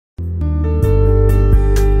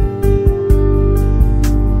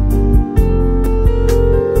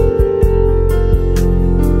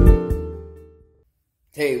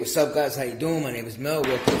what's up guys, how you doing? My name is Mel,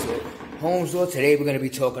 welcome to Homes Law. Today we're going to be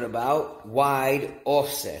talking about wide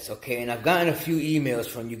offsets, okay? And I've gotten a few emails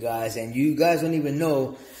from you guys, and you guys don't even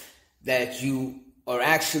know that you are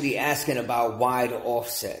actually asking about wide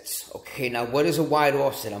offsets, okay? Now, what is a wide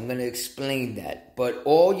offset? I'm going to explain that, but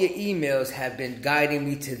all your emails have been guiding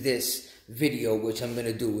me to this video, which I'm going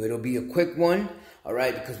to do. It'll be a quick one, all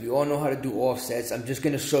right, because we all know how to do offsets. I'm just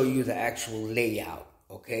going to show you the actual layout.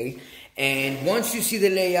 Okay, and once you see the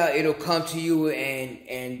layout, it'll come to you,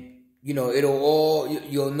 and you know,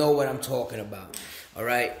 you'll know what I'm talking about. All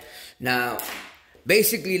right, now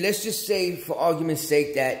basically, let's just say for argument's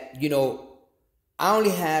sake that, you know, I only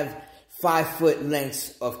have 5 foot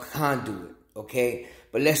lengths of conduit. Okay,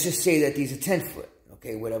 but let's just say that these are 10 foot.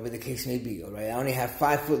 Okay, whatever the case may be. All right, I only have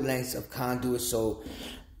 5 foot lengths of conduit, so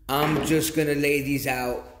I'm just going to lay these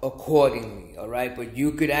out accordingly, all right? But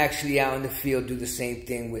you could actually out in the field do the same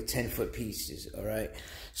thing with 10-foot pieces, all right?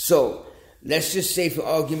 So let's just say for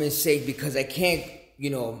argument's sake, because I can't, you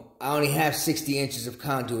know, I only have 60 inches of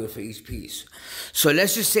conduit for each piece. So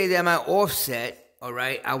let's just say that my offset, all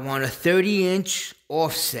right, I want a 30-inch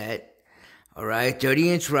offset, all right,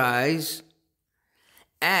 30-inch rise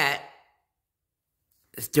at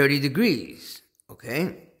 30 degrees,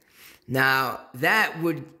 okay? Now, that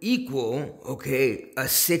would equal, okay, a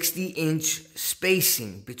 60-inch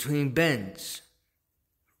spacing between bends,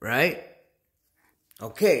 right?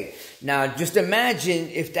 Okay, now just imagine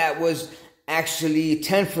if that was actually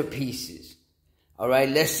 10-foot pieces, all right?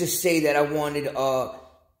 Let's just say that I wanted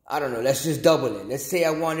I don't know, let's just double it. Let's say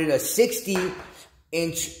I wanted a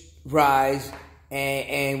 60-inch rise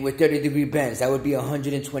and with 30-degree bends. That would be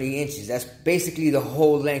 120 inches. That's basically the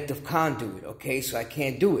whole length of conduit, okay? So I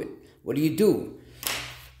can't do it. What do?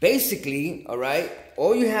 Basically, all right,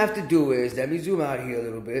 all you have to do is, let me zoom out here a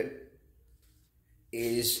little bit,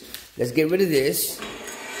 is, let's get rid of this.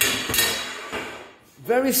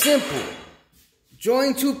 Very simple.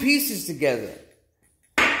 Join 2 pieces together.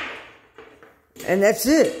 And that's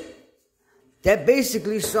it. That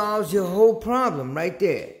basically solves your whole problem right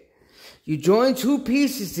there. You join 2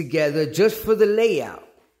 pieces together just for the layout.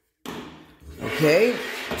 Okay?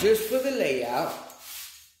 Just for the layout.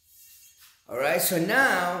 All right, so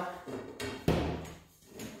now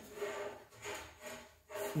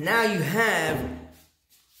you have,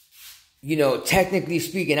 you know, technically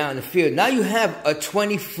speaking, out in the field, now you have a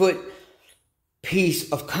 20-foot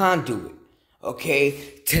piece of conduit,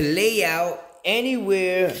 okay, to lay out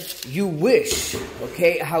anywhere you wish,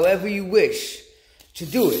 okay, however you wish to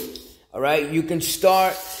do it, all right? You can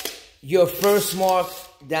start your first mark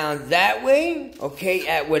down that way, okay,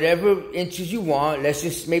 at whatever inches you want. Let's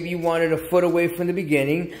just, maybe you want it a foot away from the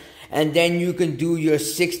beginning, and then you can do your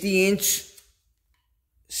 60-inch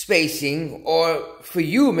spacing, or for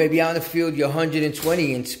you, maybe out in the field, your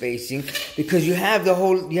 120-inch spacing, because you have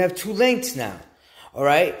you have 2 lengths now, all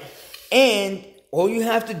right? And all you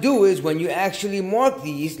have to do is, when you actually mark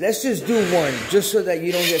these, let's just do one, just so that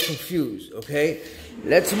you don't get confused, okay?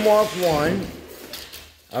 Let's mark one.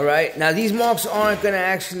 All right, now these marks aren't going to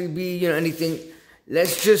actually be, you know, anything.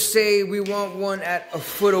 Let's just say we want one at a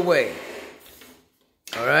foot away.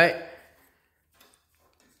 All right,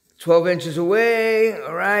 12 inches away.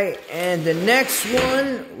 All right, and the next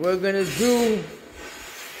one we're going to do,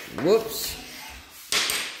 whoops,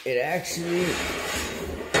 it actually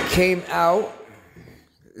came out.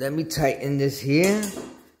 Let me tighten this here.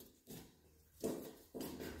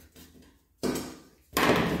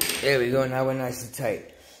 There we go, now we're nice and tight.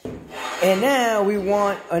 And now we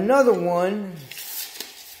want another one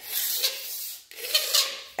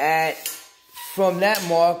at, from that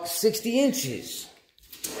mark, 60 inches.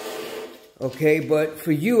 Okay, but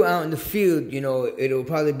for you out in the field, you know, it'll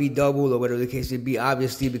probably be double or whatever the case may be,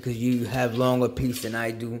 obviously, because you have longer piece than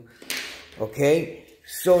I do. Okay,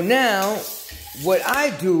 so now what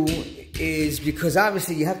I do is, because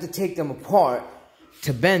obviously you have to take them apart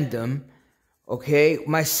to bend them. Okay,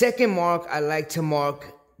 my second mark, I like to mark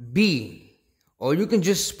B, or you can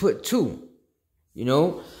just put 2, you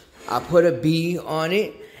know, I put a B on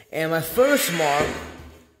it, and my first mark,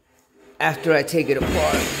 after I take it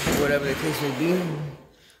apart, whatever the case may be,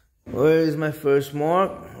 where is my first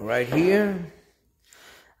mark? Right here,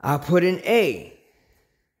 I'll put an A,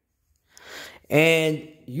 and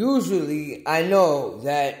usually I know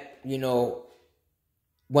that, you know,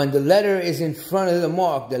 when the letter is in front of the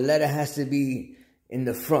mark, the letter has to be in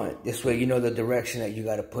the front. This way you know the direction that you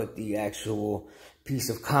got to put the actual piece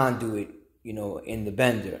of conduit, you know, in the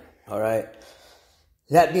bender, all right?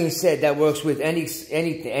 That being said, that works with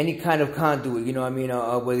any kind of conduit, you know what I mean?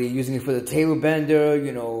 Whether you're using it for the table bender,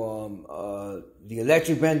 you know, the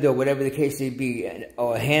electric bender, whatever the case may be,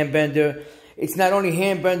 or a hand bender. It's not only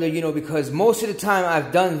hand bender, you know, because most of the time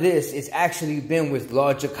I've done this, it's actually been with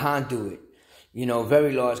larger conduit, you know,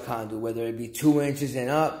 very large conduit, whether it be 2 inches and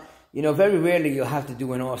up. You know, very rarely you'll have to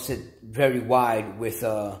do an offset very wide with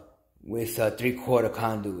a 3/4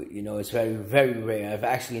 conduit. You know, it's very, very rare. I've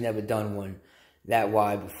actually never done one that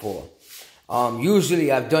wide before.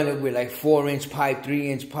 Usually I've done it with like 4-inch pipe,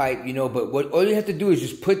 3-inch pipe, you know, but all you have to do is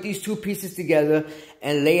just put these two pieces together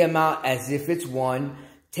and lay them out as if it's one.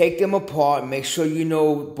 Take them apart, make sure you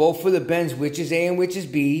know both of the bends, which is A and which is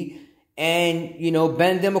B, and, you know,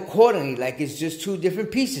 bend them accordingly, like it's just two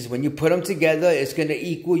different pieces. When you put them together, it's going to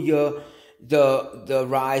equal the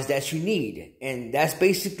rise that you need. And that's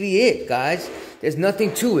basically it, guys. There's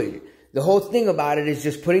nothing to it. The whole thing about it is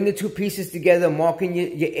just putting the two pieces together, marking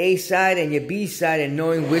your A side and your B side, and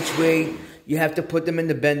knowing which way you have to put them in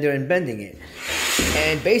the bender and bending it.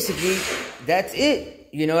 And basically, that's it.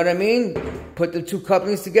 You know what I mean? Put the two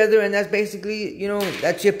couplings together, and that's basically, you know,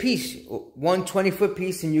 that's your piece. One 20-foot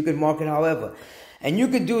piece, and you can mark it however. And you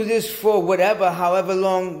could do this for however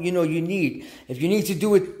long, you know, you need. If you need to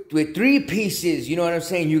do it with 3 pieces, you know what I'm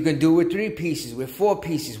saying? You can do it with 3 pieces, with 4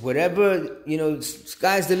 pieces, whatever, you know,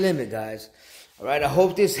 sky's the limit, guys. All right, I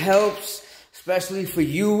hope this helps, especially for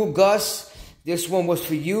you, Gus. This one was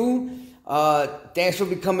for you. Thanks for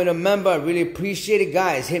becoming a member. I really appreciate it,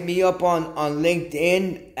 guys. Hit me up on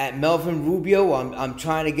LinkedIn at Melvin Rubio. I'm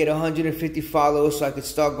trying to get 150 followers so I can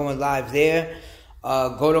start going live there.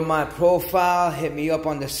 Go to my profile, hit me up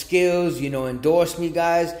on the skills, you know, endorse me,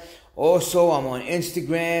 guys. Also, I'm on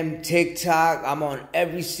Instagram, TikTok. I'm on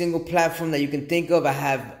every single platform that you can think of. I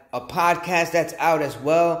have a podcast that's out as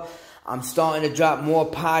well. I'm starting to drop more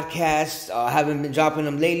podcasts. I haven't been dropping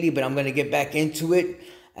them lately, but I'm going to get back into it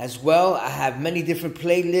as well. I have many different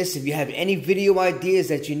playlists. If you have any video ideas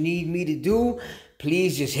that you need me to do,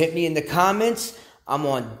 please just hit me in the comments. I'm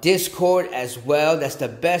on Discord as well. That's the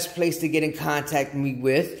best place to get in contact with me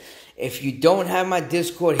with. If you don't have my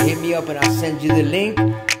Discord, hit me up and I'll send you the link.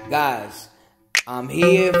 Guys, I'm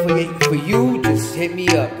here for you. Just hit me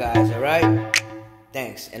up, guys, all right?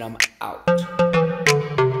 Thanks, and I'm out.